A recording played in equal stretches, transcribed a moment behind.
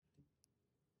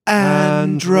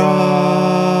Androb.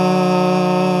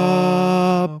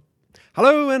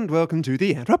 Hello and welcome to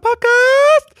the Androb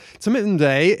podcast.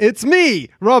 Today, it's me,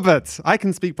 Robert. I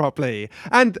can speak properly.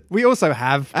 And we also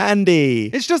have Andy.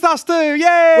 It's just us two.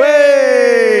 Yay!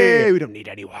 Way! We don't need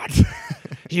anyone.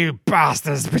 You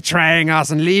bastards betraying us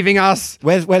and leaving us.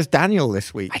 Where's Daniel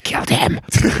this week? I killed him.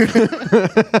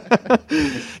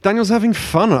 Daniel's having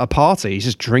fun at a party. He's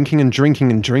just drinking and drinking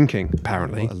and drinking,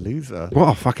 apparently. What a loser.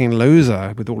 What a fucking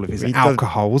loser with all of his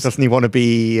alcohols. Doesn't he want to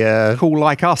be cool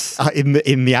like us? in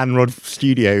the Androb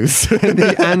studios? In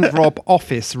the Androb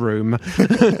office room.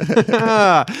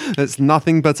 It's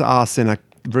nothing but us in a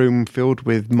room filled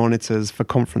with monitors for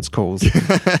conference calls.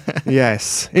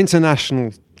 Yes.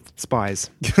 International spies.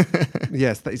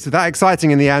 Yes, it's that exciting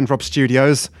in the Androb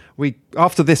studios.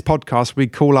 After this podcast, we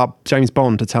call up James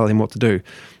Bond to tell him what to do.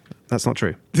 That's not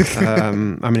true.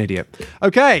 I'm an idiot.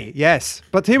 Okay, yes.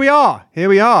 But here we are. We're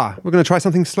going to try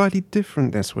something slightly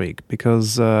different this week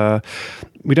because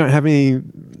we don't have any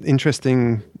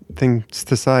interesting things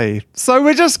to say. So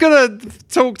we're just going to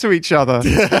talk to each other.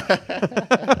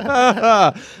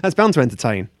 That's bound to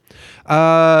entertain.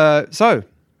 So,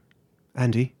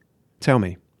 Andy, tell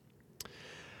me.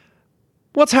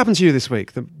 What's happened to you this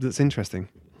week that's interesting?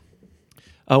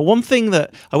 One thing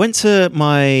that I went to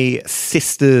my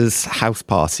sister's house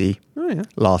party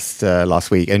last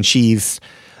week, and she's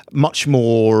much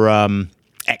more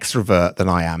extrovert than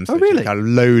I am. So really? she's got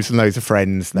loads and loads of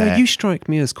friends there. No, you strike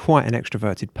me as quite an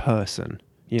extroverted person.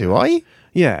 Do I?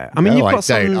 Yeah, I mean, no, you've got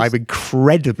don't. I'm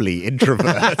incredibly introvert.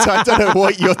 I don't know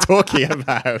what you're talking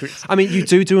about. I mean, you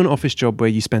do an office job where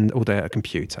you spend all day at a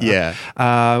computer.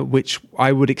 Yeah. Which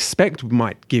I would expect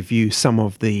might give you some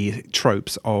of the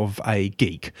tropes of a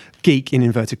geek. Geek in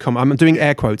inverted commas. I'm doing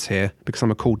air quotes here because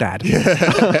I'm a cool dad.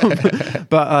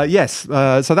 But yes,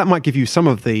 so that might give you some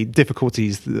of the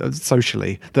difficulties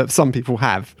socially that some people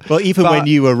have. Well, even when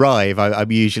you arrive,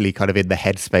 I'm usually kind of in the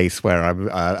headspace where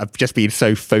I've just been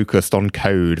so focused on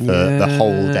code for the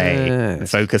whole day and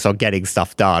focus on getting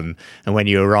stuff done, and when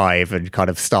you arrive and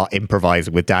kind of start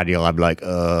improvising with Daniel, I'm like,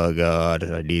 oh god,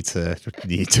 I need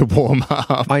to warm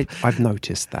up. I've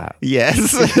noticed that.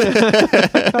 Yes.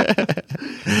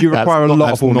 You require a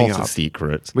lot of warming up. Not a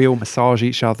secret. We all massage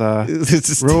each other.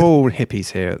 We're all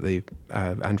hippies here at the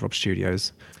Androb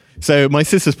studios. So my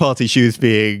sister's party, she was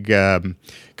being kind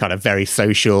of very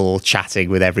social, chatting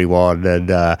with everyone, and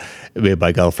me and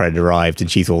my girlfriend arrived,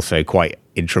 and she's also quite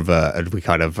introvert, and we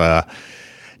kind of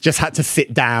just had to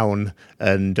sit down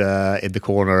and in the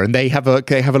corner, and they have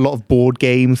a lot of board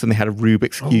games, and they had a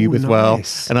Rubik's Cube as well,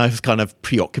 and I was kind of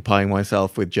preoccupying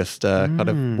myself with just kind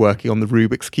of working on the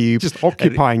Rubik's Cube, just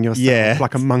occupying yourself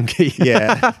like a monkey.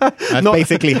 That's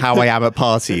basically how I am at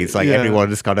parties. Like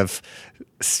everyone is kind of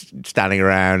standing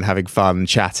around having fun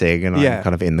chatting, and I'm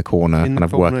kind of in the corner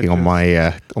working on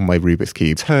my Rubik's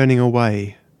Cube, turning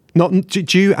away. Do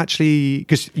you actually,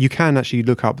 because you can actually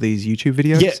look up these YouTube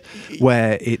videos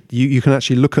where you can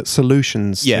actually look at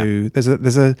solutions to,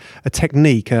 there's a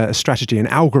technique, a strategy, an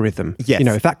algorithm. Yes. You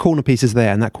know, if that corner piece is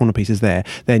there and that corner piece is there,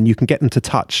 then you can get them to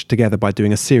touch together by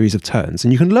doing a series of turns,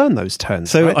 and you can learn those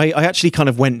turns. So right? I actually kind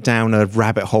of went down a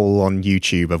rabbit hole on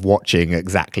YouTube of watching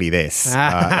exactly this,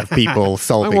 of people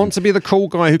solving. I want to be the cool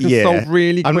guy who can solve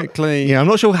really quickly. I'm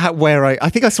not sure I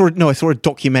think I saw a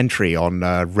documentary on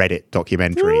Reddit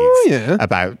documentaries.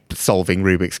 About solving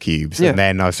Rubik's Cubes. And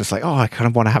then I was just like, I kind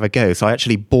of want to have a go. So I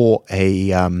actually bought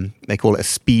they call it a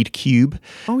speed cube.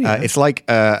 It's like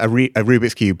a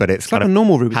Rubik's Cube, but it's like kind a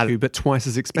normal Rubik's Cube, but twice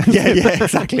as expensive. Yeah,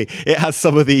 exactly. It has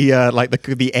some of the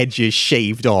the edges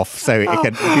shaved off, so you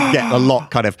can get a lot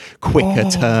kind of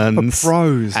quicker turns. For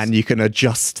pros. And you can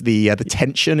adjust the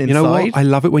tension inside. You know what? I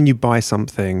love it when you buy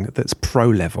something that's pro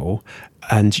level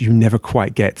and you never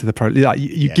quite get to the pro. Like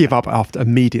you give up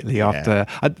immediately after.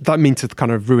 I don't mean to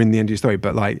kind of ruin the end of your story,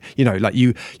 but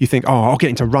you think, I'll get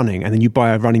into running, and then you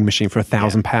buy a running machine for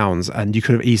 £1,000, and you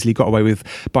could have easily got away with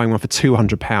buying one for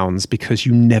 £200 because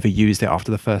you never used it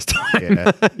after the first time.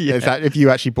 Is that if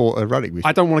you actually bought a running machine?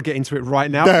 I don't want to get into it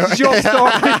right now. No. This is your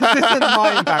story. This isn't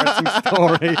my embarrassing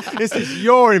story. This is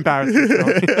your embarrassing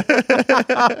story.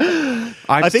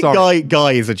 I think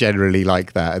guys are generally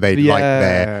like that. They like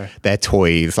their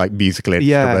toys, like musical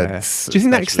instruments. Do you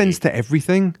think that extends to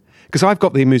everything? Because I've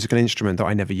got the musical instrument that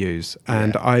I never use,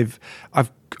 and I've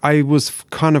was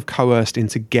kind of coerced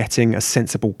into getting a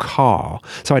sensible car.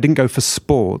 So I didn't go for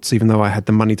sports, even though I had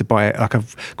the money to buy like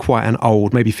quite an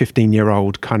old, maybe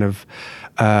 15-year-old kind of,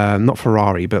 not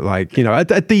Ferrari, but like, you know,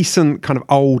 a decent kind of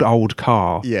old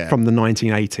car from the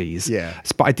 1980s. Yeah.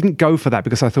 But I didn't go for that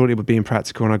because I thought it would be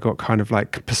impractical, and I got kind of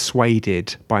like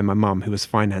persuaded by my mum, who was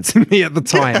financing me at the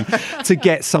time, to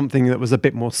get something that was a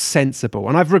bit more sensible.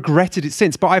 And I've regretted it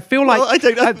since, but I feel like... Well, I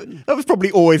don't know. That was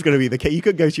probably always going to be the case. You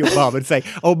could go to your mum and say,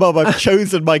 oh, mum, I've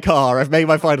chosen my car. I've made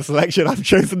my final selection. I've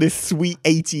chosen this sweet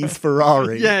 80s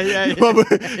Ferrari. Yeah. Mum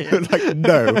was like,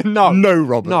 no,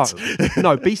 Robert.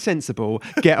 No, be sensible.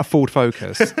 Get a Ford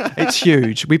Focus. It's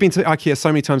huge. We've been to IKEA so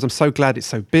many times. I'm so glad it's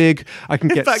so big. I can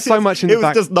get so much in the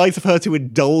back. It was just nice of her to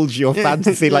indulge your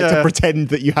fantasy, like to pretend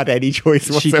that you had any choice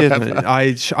whatsoever. She didn't.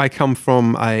 I come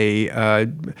from a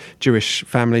Jewish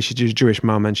family. She's a Jewish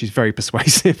mum, and she's very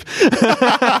persuasive.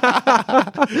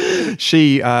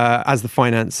 She, as the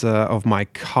financer of my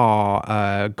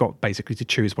car, got basically to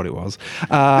choose what it was.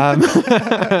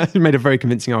 She made a very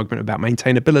convincing argument about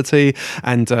maintainability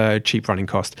and cheap running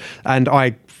cost. And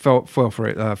I fell for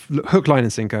it, hook, line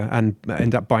and sinker, and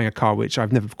end up buying a car which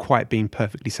I've never quite been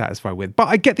perfectly satisfied with. But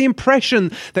I get the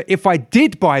impression that if I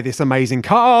did buy this amazing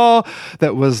car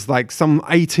that was like some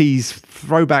 80s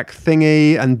throwback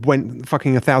thingy and went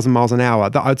fucking 1,000 miles an hour,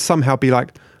 that I'd somehow be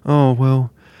like, oh,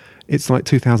 well, it's like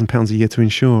 £2,000 a year to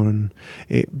insure, and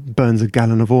it burns a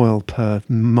gallon of oil per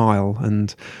mile,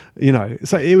 and, you know,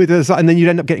 so and then you'd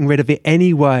end up getting rid of it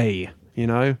anyway, you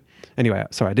know? Anyway,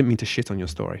 sorry, I didn't mean to shit on your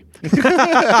story.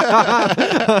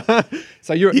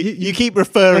 So you keep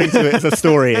referring to it as a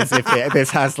story as if this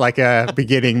has like a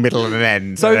beginning, middle, and an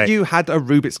end. So right? You had a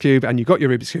Rubik's Cube, and you got your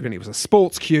Rubik's Cube, and it was a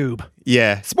sports cube.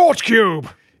 Yeah. Sports cube!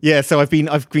 Yeah, so I've been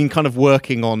kind of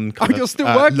working on you're still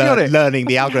working on it? Learning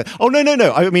the algorithm. Oh,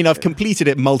 no. I mean, I've completed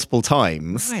it multiple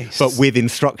times, nice. But with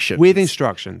instructions. With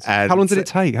instructions. And how long did it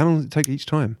take? How long did it take each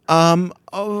time?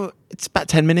 It's about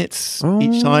 10 minutes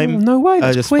each time. No way,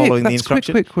 that's just quick. following That's the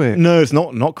instructions. Quick. No, it's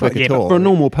not quick at all. But for a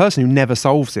normal person who never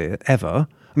solves it, ever.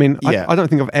 I mean, I don't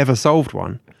think I've ever solved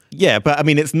one. Yeah, but I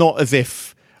mean, it's not as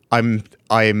if I'm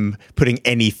putting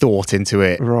any thought into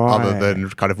it other than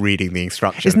kind of reading the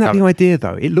instructions. Isn't that the idea,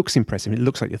 though? It looks impressive. It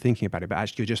looks like you're thinking about it, but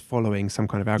actually you're just following some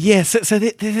kind of algorithm. Yeah, so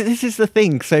this is the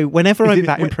thing. So whenever I'm... Is it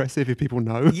that impressive if people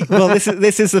know? Well, this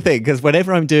is the thing, because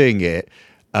whenever I'm doing it,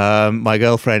 my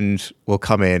girlfriend will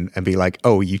come in and be like,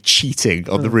 oh, are you cheating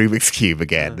on the Rubik's Cube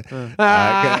again?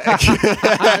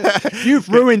 You've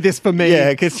ruined this for me. Yeah,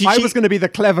 because I was going to be the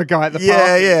clever guy at the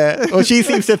party. Yeah. Well, she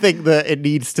seems to think that it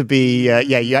needs to be,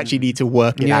 you actually need to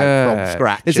work it out from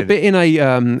scratch. There's a bit in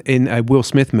a Will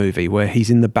Smith movie where he's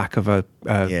in the back of a,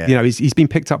 you know, he's been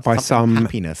picked up by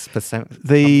happiness.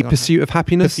 The Pursuit of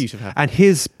Happiness. And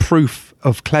his proof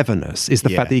of cleverness is the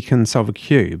fact that he can solve a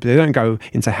cube. They don't go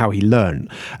into how he learned.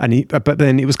 But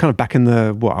then it was kind of back in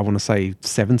the, what I want to say,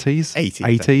 70s?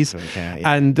 80s.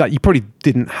 And you probably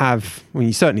didn't have, well,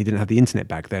 you certainly didn't have the internet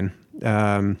back then.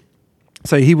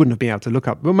 So he wouldn't have been able to look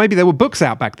up, well, maybe there were books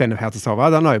out back then of how to solve it, I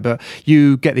don't know. But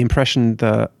you get the impression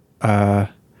that,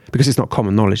 because it's not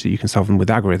common knowledge that you can solve them with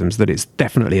algorithms, that it's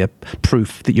definitely a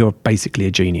proof that you're basically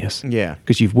a genius. Yeah.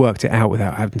 Because you've worked it out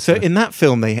without having to. So in that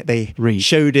film, they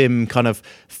showed him kind of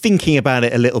thinking about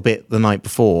it a little bit the night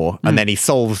before, and then he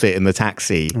solves it in the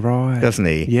taxi. Right. Doesn't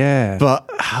he? Yeah. But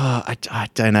I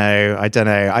don't know.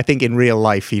 I think in real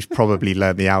life, he's probably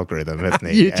learned the algorithm,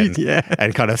 hasn't he?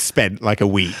 And kind of spent like a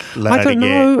week learning it. I don't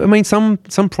know. I mean, some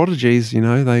prodigies, you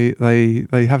know, they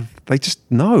just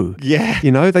know. Yeah.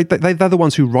 You know, they're the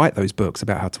ones who write those books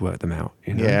about how to work them out.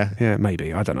 You know? Yeah. Yeah,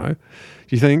 maybe. I don't know.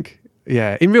 Do you think?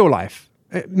 Yeah. In real life,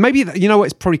 maybe, you know what?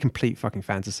 It's probably complete fucking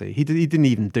fantasy. He didn't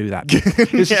even do that.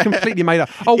 It's just completely made up.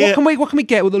 Oh, what can we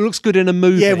get that looks good in a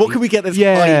movie? Yeah, what can we get that's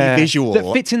highly visual? That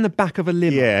fits in the back of a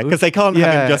limo. Yeah, because they can't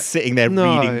have him just sitting there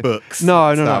reading books.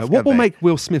 No. What will make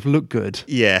Will Smith look good?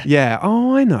 Yeah. Yeah.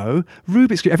 Oh, I know.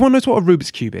 Rubik's Cube. Everyone knows what a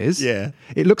Rubik's Cube is. Yeah.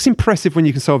 It looks impressive when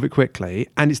you can solve it quickly,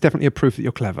 and it's definitely a proof that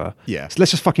you're clever. Yeah. So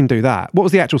let's just fucking do that. What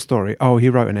was the actual story? Oh, he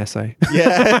wrote an essay.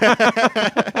 Yeah.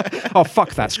 Oh,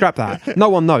 fuck that. Scrap that. No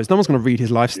one knows. No one's going to read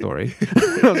his life story.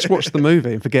 I'll just watch the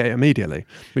movie and forget it immediately,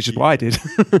 which is what I did.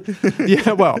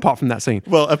 Yeah, well, apart from that scene.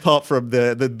 Well, apart from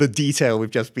the detail we've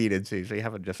just been into, so you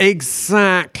haven't just...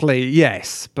 Exactly,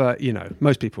 yes. But, you know,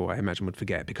 most people, I imagine, would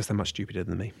forget because they're much stupider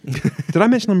than me. Did I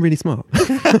mention I'm really smart?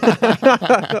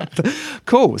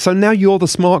 Cool. So now you're the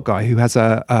smart guy who has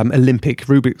a Olympic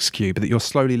Rubik's Cube that you're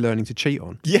slowly learning to cheat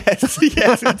on. Yes,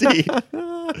 indeed.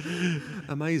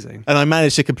 Amazing. And I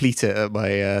managed to complete it at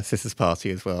my sister's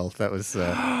party as well. That was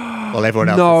while everyone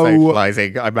else was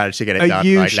socialising. I managed to get it done. Are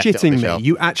you I left it on the shitting me? shelf.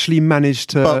 You actually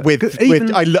managed to... But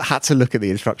had to look at the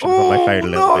instructions on my phone a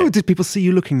little bit. Did people see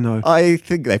you looking though? I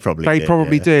think they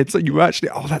probably did. So you actually...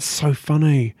 Oh, that's so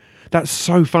funny. That's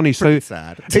so funny. So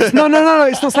sad. It's, no.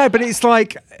 It's not sad, but it's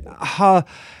like...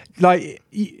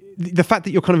 the fact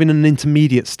that you're kind of in an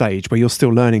intermediate stage where you're still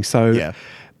learning. So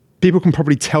people can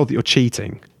probably tell that you're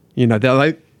cheating. You know, they're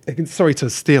like... Sorry to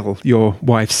steal your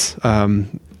wife's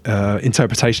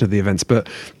interpretation of the events, but...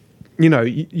 You know,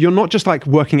 you're not just like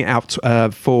working it out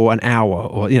for an hour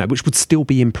or, you know, which would still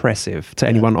be impressive to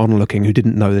anyone onlooking who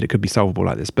didn't know that it could be solvable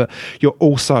like this. But you're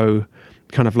also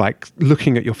kind of like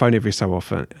looking at your phone every so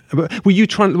often. But were you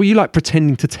like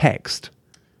pretending to text?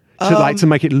 To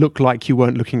make it look like you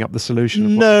weren't looking up the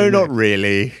solution? No, not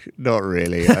really.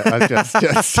 I'm just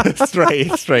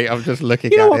straight. I'm just looking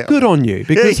at it. You know what? Good on you,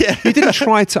 because you didn't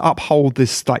try to uphold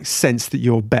this like sense that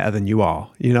you're better than you are.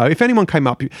 You know, if anyone came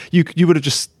up, you would have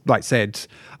just like said,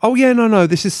 "Oh yeah, no,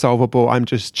 this is solvable. I'm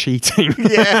just cheating."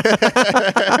 Yeah.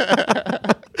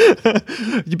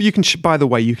 You can. By the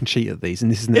way, you can cheat at these,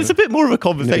 and this is. It's a bit more of a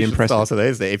conversation starter, though,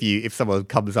 isn't it? If someone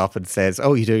comes up and says,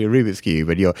 "Oh, you're doing a Rubik's cube,"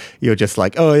 and you're just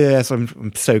like, "Oh yes,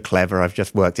 I'm so clever. I've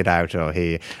just worked it out." Or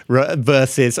here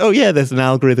versus, "Oh yeah, there's an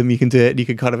algorithm. You can do it. And you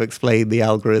can kind of explain the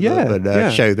algorithm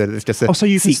and show that it's just a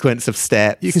sequence of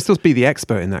steps." You can still be the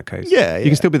expert in that case. Yeah, you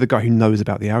can still be the guy who knows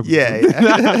about the algorithm.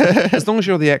 Yeah. As long as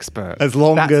you're the expert. As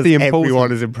long as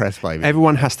everyone is impressed by me.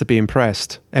 Everyone has to be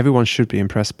impressed. Everyone should be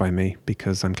impressed by me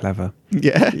because I'm clever.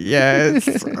 Yeah. Yes.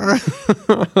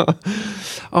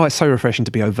 Oh, it's so refreshing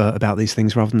to be overt about these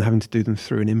things rather than having to do them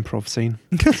through an improv scene.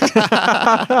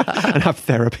 And have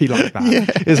therapy like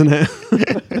that, isn't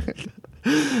it?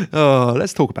 Oh,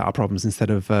 let's talk about our problems instead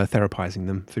of therapizing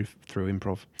them through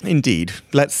improv. Indeed.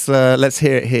 Let's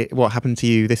hear what happened to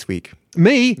you this week.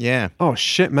 Me? Yeah. Oh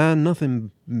shit, man,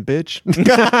 nothing, bitch.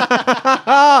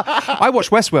 I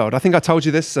watched Westworld. I think I told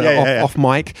you this off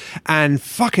mic, and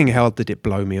fucking hell did it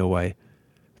blow me away.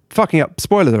 Fucking up.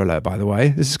 Spoiler alert, by the way.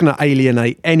 This is going to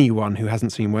alienate anyone who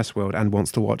hasn't seen Westworld and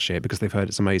wants to watch it because they've heard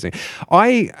it's amazing.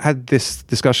 I had this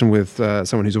discussion with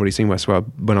someone who's already seen Westworld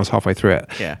when I was halfway through it.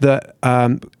 Yeah. That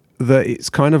it's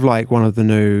kind of like one of the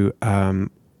new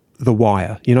The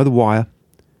Wire. You know The Wire?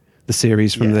 The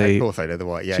series from Of course I know The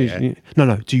Wire. Yeah.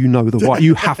 No. Do you know The Wire?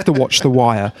 You have to watch The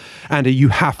Wire, Andy. You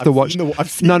have to watch. I've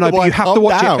seen The Wire. But you have to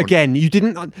watch it again. You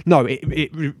didn't. No.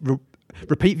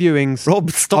 Repeat viewings.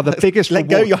 Rob, stop! Are the biggest. Let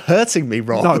go. You're hurting me,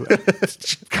 Rob. No,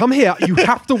 come here. You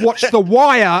have to watch The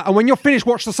Wire, and when you're finished,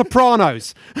 watch The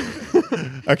Sopranos.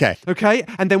 Okay. Okay,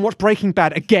 and then watch Breaking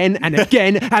Bad again and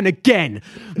again and again.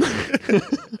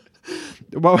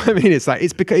 Well, I mean, it's like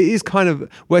it is kind of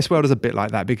Westworld is a bit like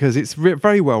that because it's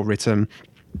very well written,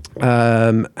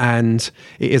 and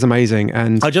it is amazing.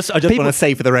 And I just want to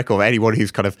say for the record, anyone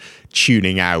who's kind of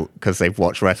tuning out because they've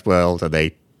watched Westworld and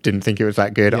they didn't think it was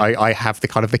that good. Yeah. I have the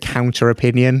kind of the counter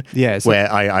opinion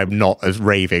where I'm not as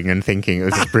raving and thinking it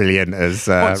was as brilliant as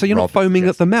so you're Rob not foaming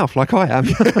at the mouth like I am.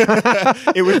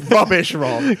 It was rubbish,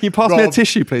 Rob. Can you pass me a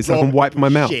tissue, please, so I can wipe my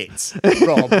mouth? Shit.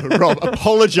 Rob,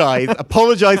 apologise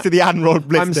to the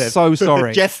Androb listeners. I'm so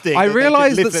sorry. I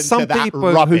realise that some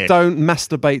people who don't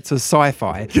masturbate to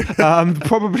sci-fi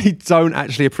probably don't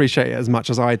actually appreciate it as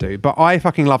much as I do. But I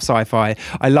fucking love sci-fi.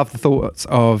 I love the thoughts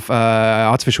of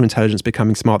artificial intelligence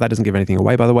becoming smart. That doesn't give anything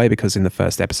away, by the way, because in the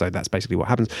first episode, that's basically what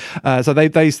happens. So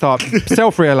they start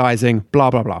self-realizing, blah,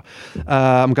 blah, blah.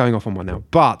 I'm going off on one now.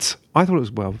 But I thought it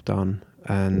was well done.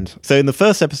 And so in the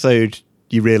first episode,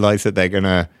 you realize that they're going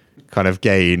to kind of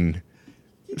gain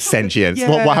sentience.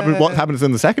 Yeah. What happens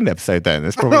in the second episode then?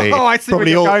 It's probably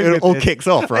all kicks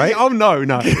off, right? Oh no.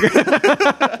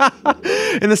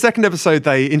 In the second episode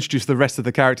they introduce the rest of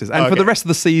the characters, and for the rest of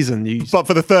the season but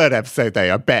for the third episode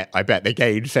I bet they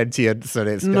gain sentience, and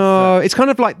it's it's kind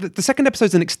of like the second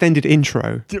episode's an extended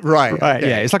intro, right? Okay.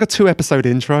 Yeah, it's like a 2-episode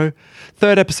intro.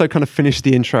 Third episode kind of finishes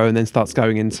the intro and then starts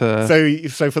going into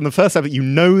so from the first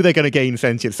episode they're going to gain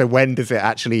sentience. So when does it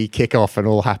actually kick off and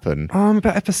all happen?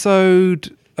 About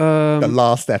episode the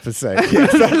last episode.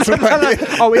 Yes, that's right.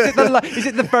 Is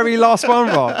it the very last one,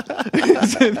 Rob?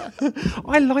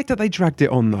 I liked that they dragged it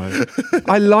on, though.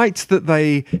 I liked that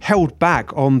they held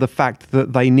back on the fact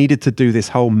that they needed to do this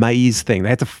whole maze thing. They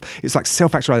had to. It's like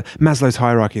self-actualization, Maslow's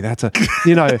hierarchy. They had to,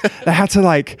 they had to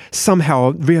like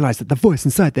somehow realize that the voice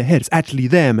inside their head is actually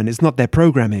them, and it's not their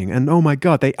programming. And oh my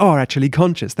god, they are actually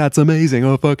conscious. That's amazing.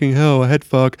 Oh fucking hell, head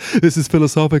fuck. This is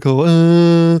philosophical.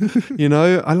 I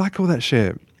like all that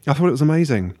shit. I thought it was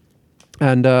amazing.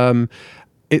 And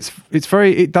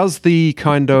it does the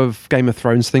kind of Game of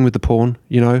Thrones thing with the porn,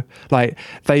 like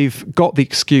they've got the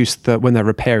excuse that when they're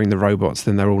repairing the robots,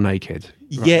 then they're all naked.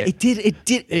 Right? Yeah, it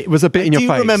did. It was a bit in your face.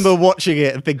 I do remember watching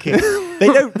it and thinking they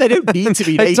don't need to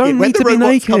be They naked. don't When need the to be robots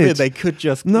naked. come in, they could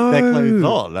just keep their clothes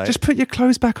on. Like. Just put your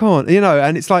clothes back on,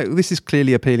 and it's like this is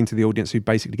clearly appealing to the audience who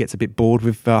basically gets a bit bored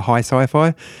with high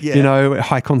sci-fi,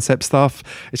 high concept stuff.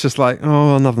 It's just like,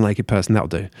 oh, another naked person, that'll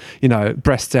do.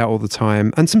 Breasts out all the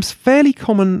time, and some fairly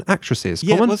common actresses.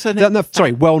 Yeah, common? what's her name?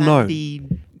 Sorry, well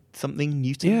known. Something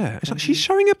Newton. Yeah, it's like she's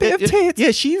showing a bit of tits. Yeah,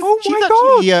 she's God.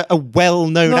 actually a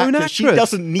well-known actress. She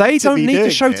doesn't need They to don't be need doing to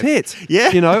show this. tits.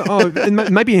 Yeah.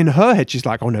 And maybe in her head she's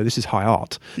like, oh no, this is high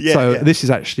art. This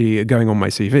is actually going on my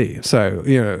CV. So,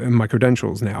 in my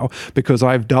credentials now, because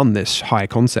I've done this high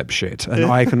concept shit, and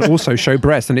I can also show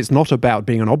breasts, and it's not about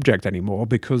being an object anymore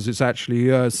because it's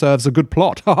actually serves a good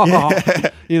plot.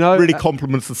 Really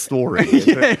complements the story.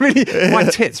 Yeah, really. My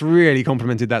tits really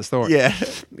complimented that story. Yeah.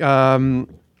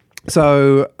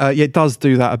 So it does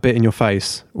do that a bit in your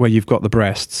face where you've got the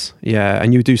breasts,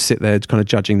 and you do sit there kind of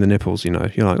judging the nipples. You're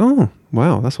like, oh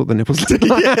wow, that's what the nipples look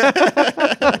like.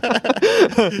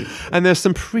 And there's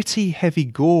some pretty heavy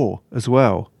gore as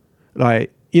well,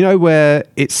 like where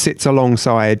it sits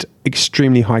alongside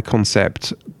extremely high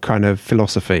concept kind of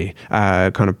philosophy,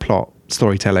 kind of plot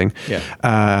storytelling,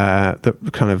 that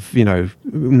kind of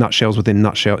nutshells within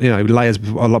nutshells, layers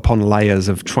upon layers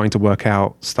of trying to work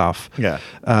out stuff.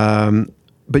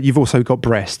 But you've also got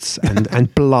breasts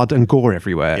and blood and gore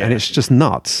everywhere, and it's just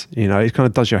nuts. It kind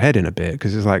of does your head in a bit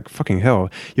because it's like, fucking hell,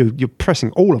 you're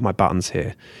pressing all of my buttons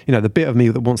here. The bit of me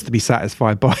that wants to be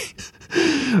satisfied by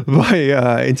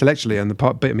intellectually, and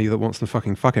the bit of me that wants to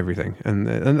fucking fuck everything. And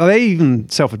they even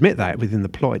self-admit that within the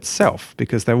plot itself,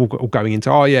 because they're all going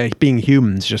into, being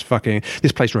humans, just fucking,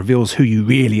 this place reveals who you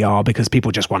really are because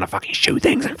people just want to fucking shoot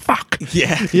things and fuck.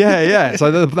 Yeah.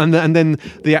 So and then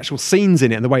the actual scenes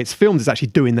in it and the way it's filmed is actually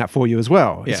doing that for you as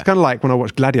well. It's kind of like when I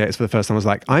watched Gladiators for the first time, I was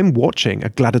like, I'm watching a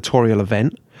gladiatorial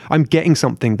event. I'm getting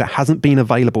something that hasn't been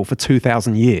available for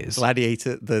 2,000 years.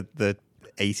 Gladiator, the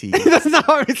 80s.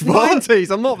 No, it's What?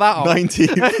 90s. I'm not that old.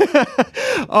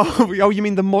 90s. Oh, you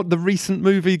mean the recent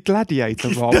movie Gladiator,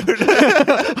 Rob?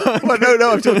 Well,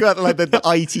 no, I'm talking about like the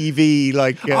ITV,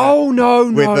 like.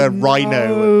 No, with the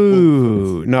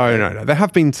rhino. No. There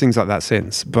have been things like that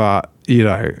since, but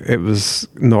it was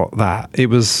not that. It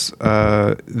was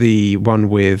the one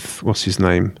with, what's his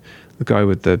name? The guy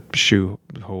with the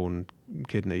shoehorn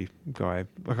kidney guy.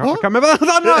 I can't remember.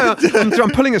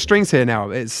 I'm pulling at strings here now.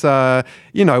 It's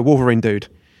Wolverine dude.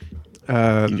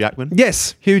 Hugh Jackman?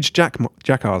 Yes, huge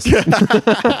jackass.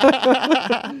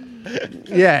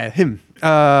 Yeah, him.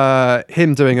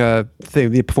 Him doing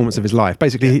the performance of his life.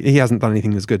 Basically, he hasn't done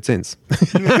anything as good since.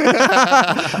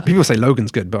 People say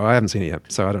Logan's good, but I haven't seen it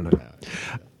yet, so I don't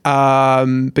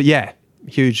know. But yeah,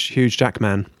 huge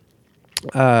Jackman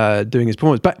doing his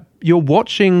performance. But you're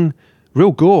watching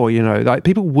real gore, like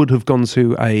people would have gone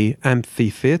to a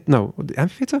amphitheater,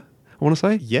 I want to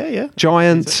say. Yeah.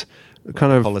 Giant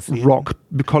kind of Colosseum. rock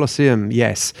Colosseum,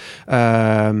 yes.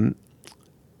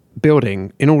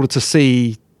 Building in order to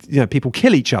see people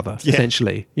kill each other,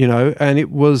 essentially, and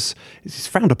it's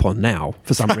frowned upon now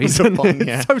for some reason.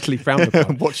 It's totally frowned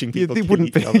upon. Watching people They kill wouldn't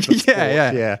each be. other for sport,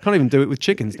 yeah. Can't even do it with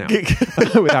chickens now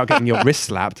without getting your wrist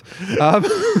slapped.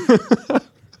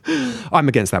 I'm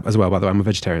against that as well, by the way. I'm a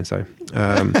vegetarian, so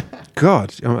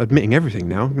God, I'm admitting everything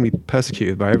now. I'm going to be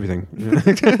persecuted by everything.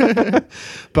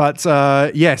 But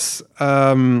yes,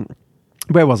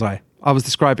 where was I? I was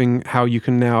describing how you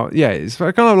can now, it's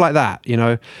kind of like that,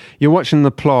 You're watching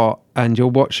the plot and you're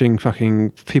watching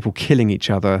fucking people killing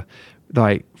each other,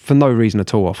 like for no reason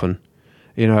at all often,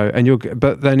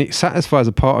 but then it satisfies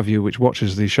a part of you which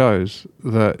watches these shows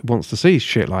that wants to see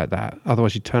shit like that.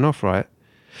 Otherwise you turn off, right?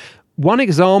 One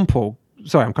example,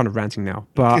 sorry, I'm kind of ranting now,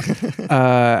 but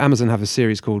Amazon have a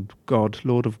series called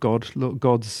Lord of Gods. American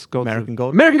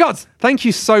Gods. American Gods. Thank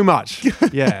you so much.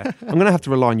 Yeah, I'm going to have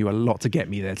to rely on you a lot to get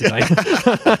me there today.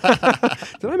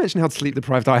 Did I mention how sleep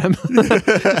deprived I am?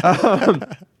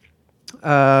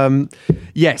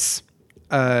 Yes.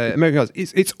 American Gods.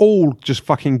 It's all just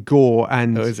fucking gore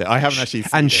and is it? I haven't actually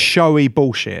seen and it. showy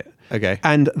bullshit. Okay.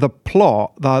 And the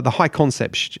plot, the high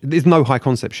concept, there's no high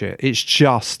concept shit. It's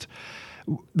just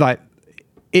like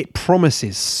it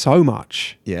promises so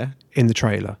much in the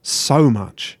trailer, so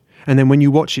much. And then when you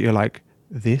watch it, you're like,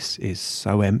 this is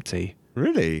so empty.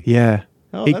 Really? Yeah.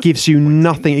 Oh, it gives you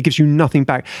nothing. It gives you nothing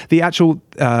back. The actual,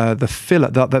 the filler,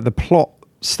 the plot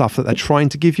stuff that they're trying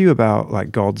to give you about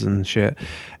like gods and shit,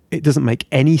 it doesn't make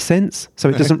any sense. So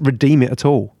it doesn't redeem it at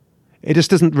all. It just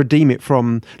doesn't redeem it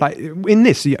from, like, in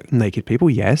this, naked people,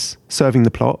 yes. Serving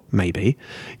the plot, maybe,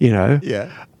 Yeah.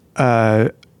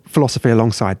 Philosophy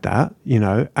alongside that,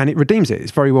 and it redeems it.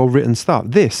 It's very well written stuff.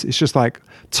 This, it's just like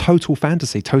total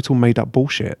fantasy, total made up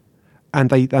bullshit. And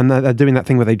they're doing that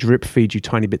thing where they drip feed you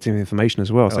tiny bits of information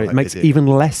as well. So it makes even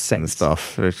less sense. And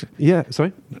stuff. Yeah,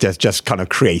 sorry? Just kind of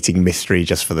creating mystery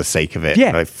just for the sake of it.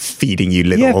 Yeah. Like feeding you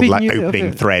little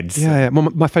opening threads. Yeah. Well,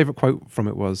 my favourite quote from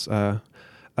it was,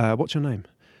 what's your name?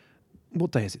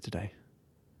 What day is it today?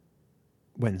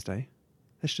 Wednesday.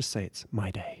 Let's just say it's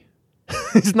my day.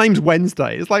 His name's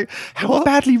Wednesday. It's like, how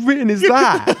badly written is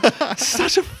that?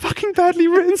 Such a fucking badly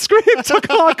written script.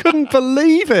 I couldn't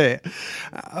believe it.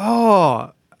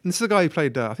 Oh, this is the guy who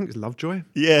played, I think it's Lovejoy.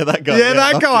 Yeah, that guy. Yeah,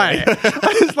 that guy.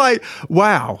 It's like,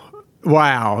 wow,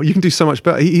 you can do so much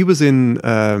better. He was in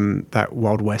that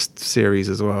Wild West series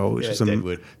as well, which is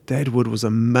Deadwood. Deadwood was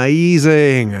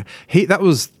amazing. He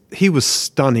was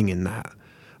stunning in that.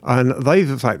 And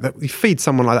you feed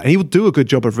someone like that, and he will do a good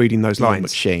job of reading those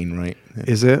lines. Shane, right?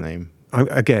 Is it? Name.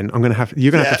 You're going to have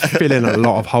to fill in a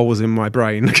lot of holes in my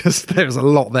brain because there's a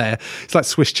lot there. It's like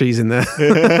Swiss cheese in there.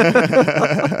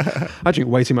 I drink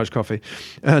way too much coffee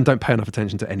and don't pay enough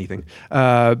attention to anything.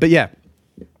 But yeah.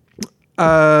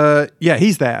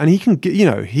 He's there, and he can,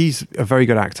 he's a very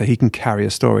good actor. He can carry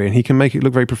a story, and he can make it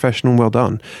look very professional and well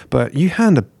done. But you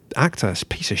hand a actor a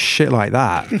piece of shit like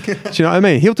that, do you know what I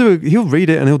mean? He'll read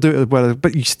it and he'll do it well,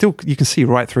 but you can see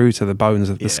right through to the bones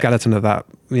of the skeleton of that.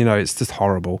 It's just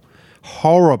horrible.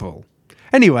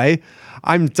 Anyway,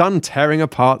 I'm done tearing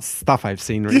apart stuff I've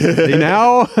seen recently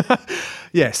now.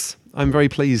 Yes, I'm very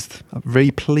pleased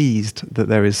that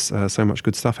there is so much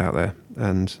good stuff out there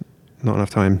and not enough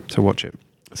time to watch it.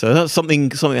 So that's something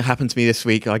that happened to me this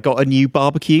week. I got a new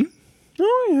barbecue.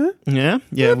 Oh yeah.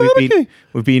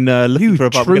 We've been looking for a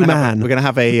true man. We're gonna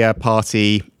have a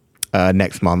party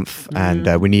next month,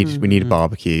 and we need a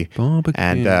barbecue.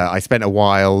 And I spent a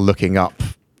while looking up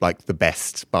like the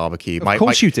best barbecue. Of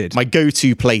course you did. My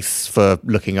go-to place for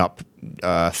looking up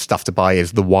stuff to buy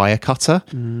is the Wirecutter.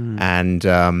 And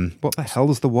what the hell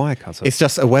is the Wirecutter? It's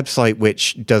just a website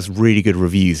which does really good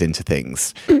reviews into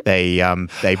things. They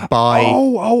buy.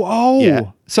 Oh.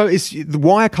 Yeah. So it's the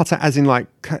Wirecutter, as in like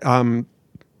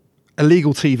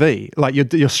illegal TV, like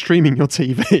you're streaming your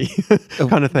TV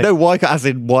kind of thing. No, Wirecutter as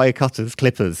in Wirecutters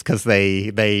clippers, because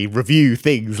they review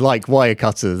things like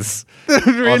Wirecutters.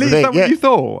 Really? Is that what you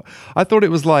thought? I thought it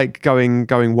was like going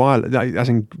wild, like, as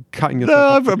in cutting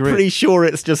yourself. No, I'm pretty sure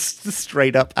it's just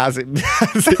straight up as it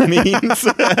means.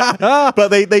 But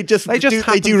they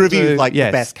do reviews like the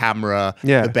best camera,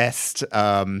 the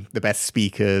best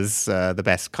speakers, the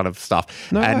best kind of stuff.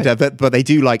 But they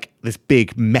do like this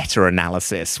big meta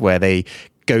analysis where they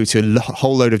go to a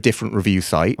whole load of different review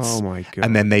sites. Oh my God.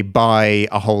 And then they buy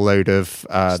a whole load of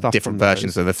different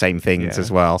versions of the same things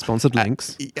as well. Sponsored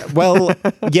links.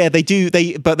 They do.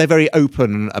 But they're very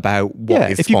open about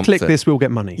what is if sponsored. You click this, we'll get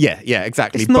money. Yeah,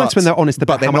 exactly. It's nice when they're honest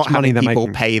about how much money they're making.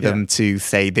 People pay them to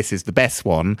say this is the best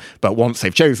one, but once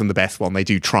they've chosen the best one, they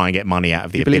do try and get money out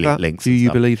of the affiliate links. Do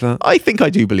you believe that? I think I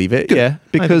do believe it. Good. Yeah,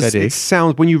 because it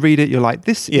sounds, when you read it, you're like,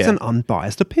 this is an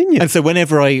unbiased opinion. And so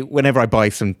whenever I buy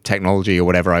some technology or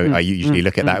whatever, I usually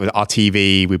look at that. With our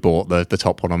TV, we bought the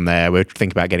top one on there. We're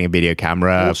thinking about getting a video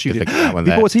camera. Of course you did. You bought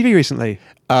a TV recently?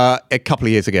 A couple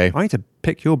of years ago. I need to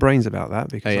pick your brains about that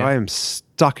because I am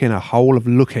stuck in a hole of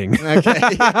looking. Okay.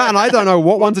 And I don't know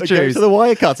what one to choose. Go to the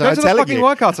Wirecutter. Go to the fucking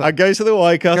Wirecutter. I go to the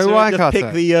Wirecutter. Go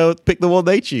Wirecutter. Pick the one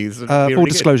they choose. Full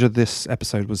disclosure, this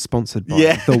episode was sponsored by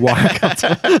the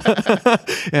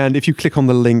Wirecutter. And if you click on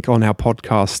the link on our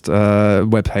podcast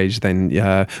webpage, then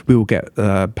we will get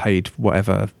paid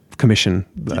whatever commission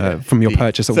from your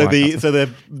purchase at Wirecutter. So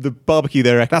the barbecue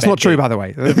they recommended. That's not true, by the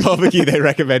way. The barbecue they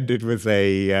recommended was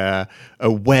a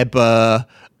Weber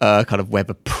kind of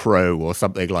Weber Pro or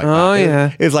something like that. Oh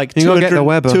yeah, it's like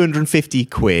 250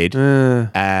 quid.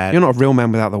 And you're not a real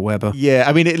man without the Weber. Yeah,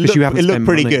 I mean it looked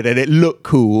pretty good and it looked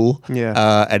cool.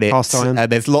 Yeah, and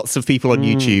there's lots of people on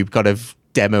YouTube kind of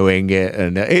demoing it,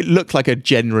 and it looked like a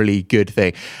generally good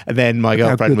thing. And then my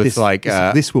girlfriend was like,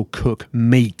 this will cook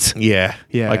meat. Yeah.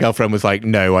 My girlfriend was like,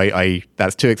 no, I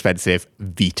that's too expensive.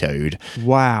 Vetoed.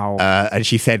 Wow. And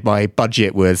she said my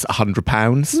budget was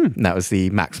 £100. And that was the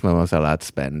maximum I was allowed to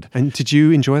spend. And did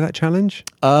you enjoy that challenge?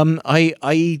 I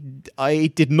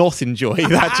did not enjoy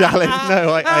that challenge.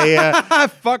 No, I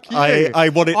fuck you. I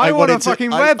wanted a fucking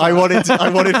Weber. I wanted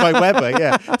my Weber.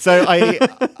 Yeah. So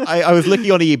I was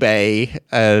looking on eBay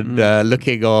and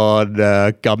looking on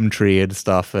Gumtree and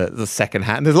stuff at the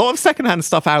secondhand. There's a lot of secondhand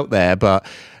stuff out there, but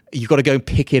you've got to go and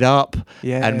pick it up,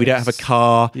 and we don't have a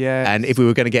car. Yes. And if we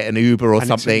were going to get an Uber or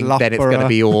something, then it's going to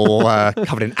be all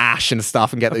covered in ash and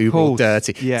stuff and get the Uber all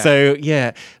dirty. Yeah. So,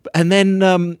 yeah. And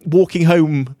then walking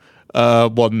home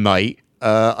one night,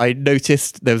 I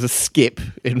noticed there was a skip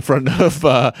in front of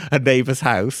a neighbour's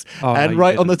house, and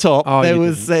right on the top there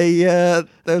was a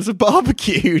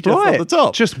barbecue just on the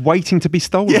top, just waiting to be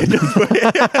stolen.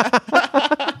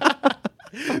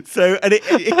 So, and it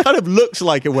kind of looks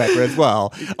like a Weber as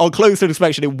well. On closer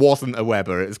inspection, it wasn't a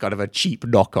Weber. It was kind of a cheap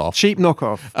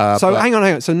knockoff. So hang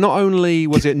on. So not only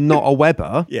was it not a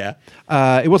Weber,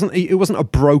 it wasn't a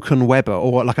broken Weber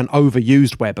or like an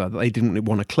overused Weber that they didn't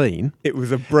want to clean. It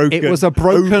was a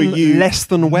broken, less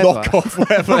than Weber knockoff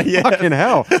Weber. Yeah. Fucking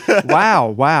hell!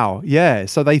 Wow. Yeah.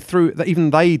 So they even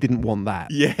they didn't want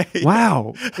that. Yeah.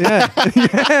 Wow. Yeah.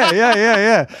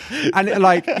 Yeah. And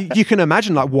like you can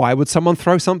imagine, like, why would someone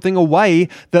throw something away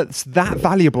that's that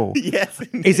valuable? Yes.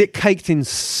 Is it caked in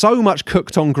so much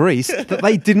cooked on grease that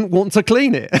they didn't want to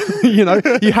clean it? You know,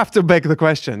 you have to beg the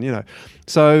question, you know.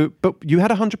 So, but you had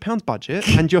 £100 budget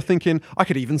and you're thinking, I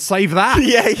could even save that.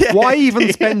 Yeah. Why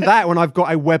even spend that when I've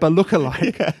got a Weber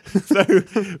lookalike? Yeah. So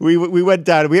we went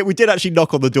down. We did actually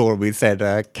knock on the door and we said,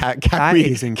 can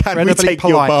we take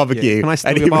your barbecue? Can I steal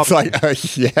and your he barbecue?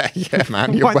 was like, yeah,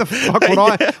 man. Why the fuck would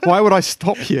I? Why would I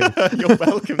stop you? You're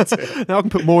welcome to. Now I can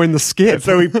put more in the skip. And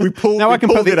so we pulled. Now I can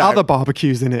put the out. other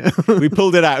barbecues in it. We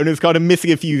pulled it out and it was kind of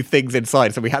missing a few things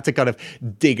inside, so we had to kind of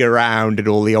dig around in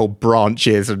all the old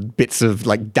branches and bits of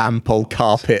like damp old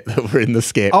carpet that were in the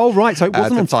skip. Oh right, so it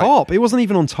wasn't on top. It wasn't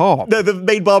even on top. No, the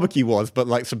main barbecue was, but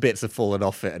like some bits have fallen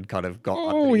off it and kind of got.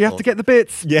 Oh, you have to get the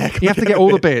bits. Yeah, you have to get all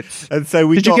the bits. And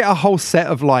so did you get a whole set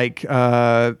of like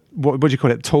what do you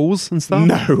call it, tools and stuff?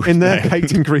 No, in there,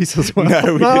 caked in grease as well. No,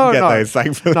 we didn't get those,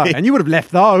 thankfully. No, and you would have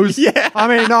left those. Yeah, I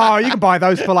mean, no, you can buy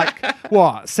those for like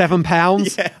what,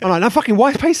 £7? Yeah. I'm like, no, fucking,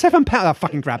 why pay £7? I'll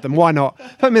fucking grab them. Why not?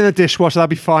 Put them in the dishwasher. That'll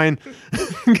be fine.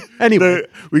 Anyway, so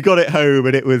we got it home,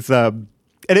 and it was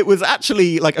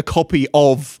actually like a copy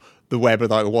of the Weber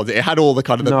that I wanted. It had all the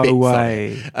kind of the bits. No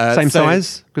way. Same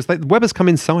size? Because Webers come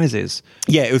in sizes.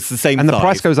 Yeah, it was the same and size. And the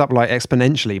price goes up like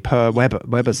exponentially per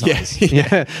Weber size.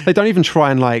 Yeah. They don't even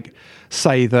try and like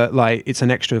say that like it's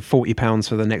an extra £40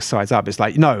 for the next size up. It's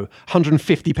like, no,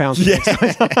 £150 for the next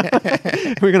size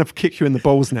up. We're going to kick you in the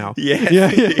balls now.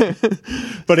 Yeah.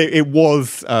 But it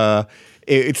was...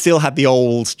 It still had the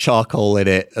old charcoal in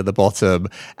it at the bottom,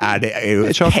 and it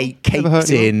was caked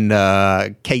in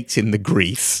the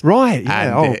grease. Right,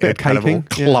 yeah. And a bit of caking.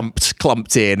 Kind of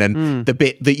clumped in, and the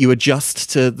bit that you adjust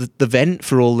to the vent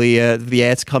for all the air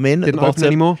to come in didn't at the open bottom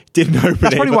anymore. Didn't open.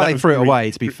 That's probably why they threw it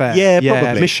away. To be fair, yeah,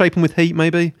 probably misshapen with heat,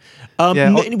 maybe.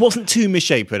 It wasn't too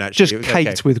misshapen, actually. Just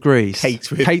caked with grease.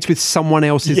 Caked with someone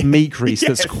else's meat grease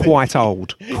that's quite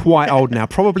old now.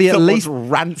 Probably at least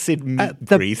rancid meat at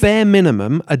grease. The bare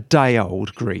minimum, a day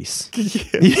old grease.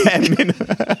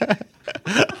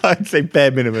 I'd say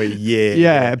bare minimum a year.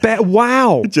 Yeah,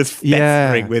 wow. Just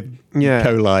festering with E.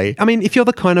 coli. I mean, if you're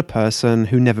the kind of person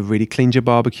who never really cleans your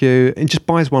barbecue and just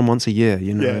buys one once a year,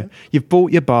 you know, you've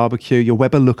bought your barbecue, your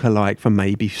Weber lookalike for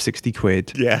maybe 60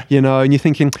 quid, you know, and you're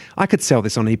thinking, I could sell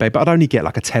this on eBay, but I'd only get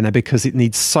like a tenner because it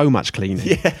needs so much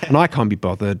cleaning and I can't be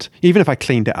bothered. Even if I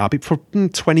cleaned it up, it's for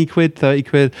 20 quid, 30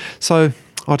 quid. So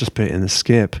I'll just put it in the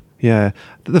skip. Yeah,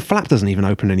 the flap doesn't even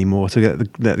open anymore to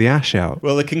get the ash out.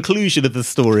 Well, the conclusion of the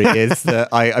story is that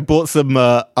I bought some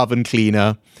oven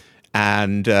cleaner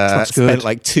and spent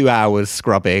like 2 hours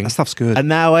scrubbing. That stuff's good. And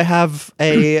now I have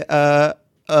a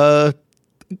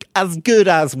as good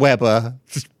as Weber,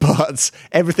 but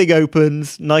everything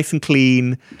opens nice and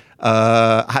clean.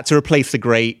 I had to replace the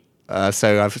grate.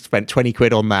 So I've spent 20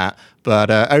 quid on that.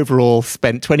 But overall,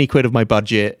 spent 20 quid of my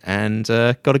budget and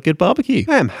got a good barbecue.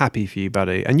 I am happy for you,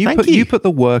 buddy. And you put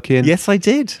the work in. Yes, I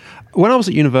did. When I was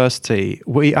at university,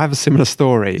 I have a similar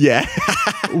story. Yeah.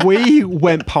 We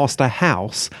went past a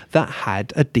house that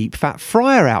had a deep fat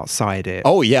fryer outside it.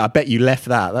 Oh, yeah. I bet you left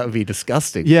that. That would be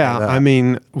disgusting. Yeah. I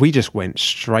mean, we just went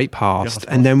straight past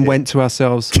and then went to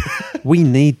ourselves, we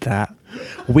need that.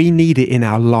 We need it in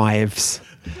our lives.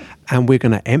 And we're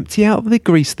going to empty out the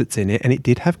grease that's in it. And it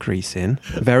did have grease in.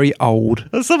 Very old.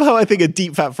 And somehow I think a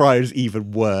deep fat fryer is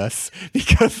even worse.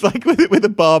 Because like with a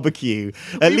barbecue,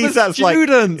 at least that's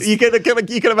students. Like...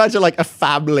 You can imagine like a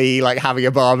family like having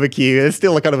a barbecue. There's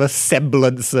still a kind of a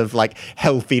semblance of like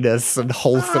healthiness and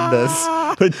wholesomeness.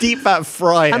 But deep fat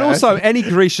fryer... And also any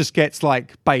grease just gets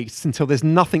like baked until there's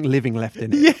nothing living left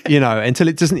in it. Yeah. You know, until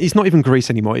it doesn't... It's not even grease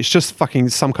anymore. It's just fucking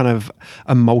some kind of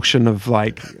emulsion of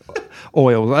like...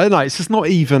 oil. No, it's just not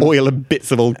even... Oil and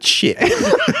bits of old shit.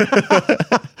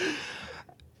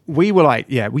 we were like,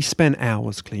 we spent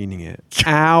hours cleaning it.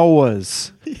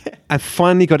 Hours. And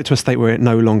finally got it to a state where it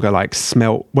no longer like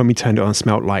smelt, when we turned it on,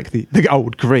 smelt like the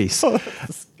old grease.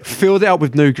 Filled it up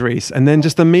with new grease, and then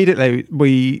just immediately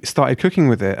we started cooking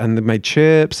with it and made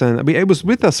chips, and it was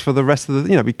with us for the rest of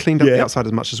the, we cleaned up the outside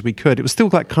as much as we could. It was still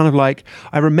like kind of like,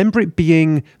 I remember it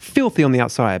being filthy on the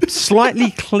outside,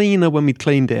 slightly cleaner when we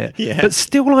cleaned it, but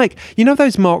still like,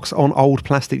 those marks on old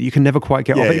plastic that you can never quite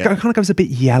get off. It kind of goes a bit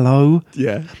yellow.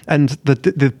 Yeah. And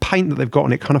the paint that they've got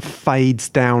on it kind of fades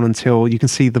down until you can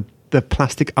see the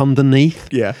plastic underneath,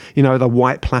 the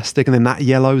white plastic, and then that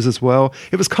yellows as well.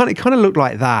 It kind of looked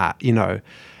like that,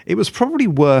 It was probably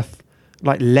worth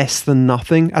like less than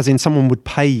nothing, as in someone would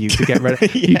pay you to get rid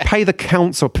of. You pay the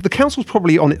council. The council's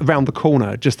probably around the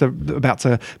corner, just about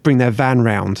to bring their van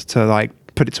round to like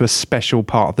put it to a special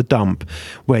part of the dump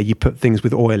where you put things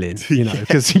with oil in,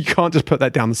 because you can't just put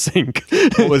that down the sink.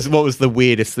 What was the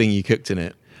weirdest thing you cooked in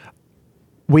it?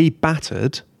 We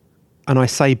battered, and I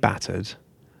say battered,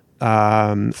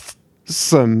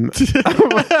 some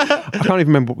I can't even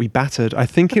remember what we battered. I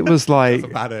think it was like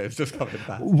it's just covered in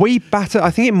batter. We battered,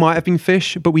 I think it might have been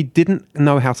fish, but we didn't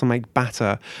know how to make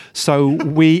batter. So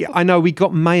we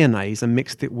got mayonnaise and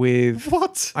mixed it with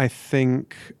what? I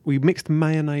think we mixed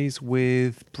mayonnaise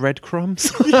with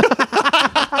breadcrumbs. We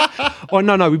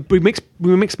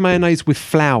mixed mayonnaise with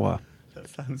flour. That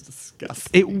sounds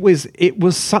disgusting. It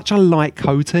was such a light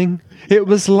coating. It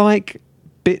was like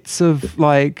bits of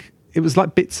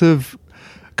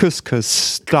couscous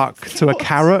stuck to a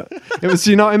carrot. It was,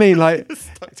 you know what I mean? Like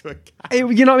stuck to a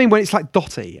carrot. You know what I mean? When it's like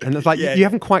dotty and it's like you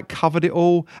haven't quite covered it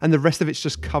all, and the rest of it's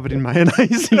just covered in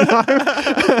mayonnaise.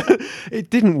 It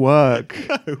didn't work.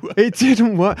 No. It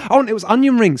didn't work. Oh, and it was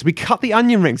onion rings. We cut the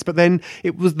onion rings, but then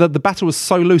it was the batter was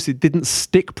so loose it didn't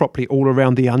stick properly all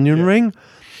around the onion ring.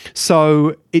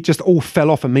 So it just all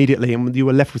fell off immediately, and you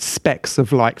were left with specks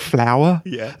of like flour.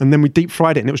 Yeah. And then we deep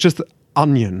fried it, and it was just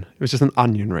onion. It was just an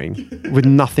onion ring with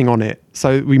nothing on it.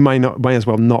 So we may as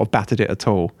well not have battered it at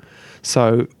all.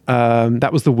 So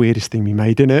that was the weirdest thing we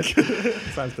made in it.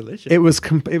 Sounds delicious. It was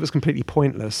completely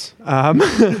pointless,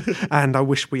 and I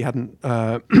wish we hadn't.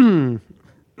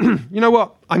 You know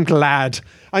what? I'm glad.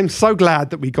 I'm so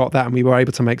glad that we got that and we were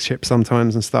able to make chips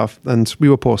sometimes and stuff. And we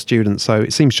were poor students, so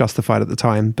it seems justified at the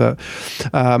time. But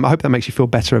I hope that makes you feel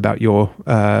better about your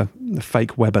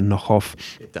fake Weber knockoff.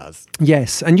 It does.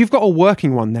 Yes, and you've got a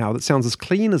working one now that sounds as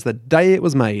clean as the day it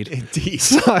was made. Indeed.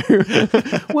 So,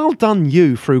 well done,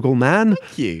 you frugal man.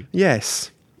 Thank you. Yes.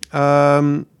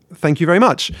 Thank you very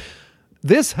much.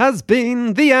 This has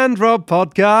been the Androb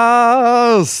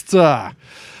podcast.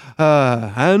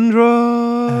 Androb.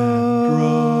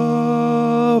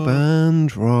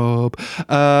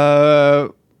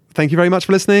 Thank you very much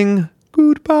for listening.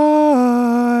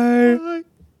 Goodbye. Bye.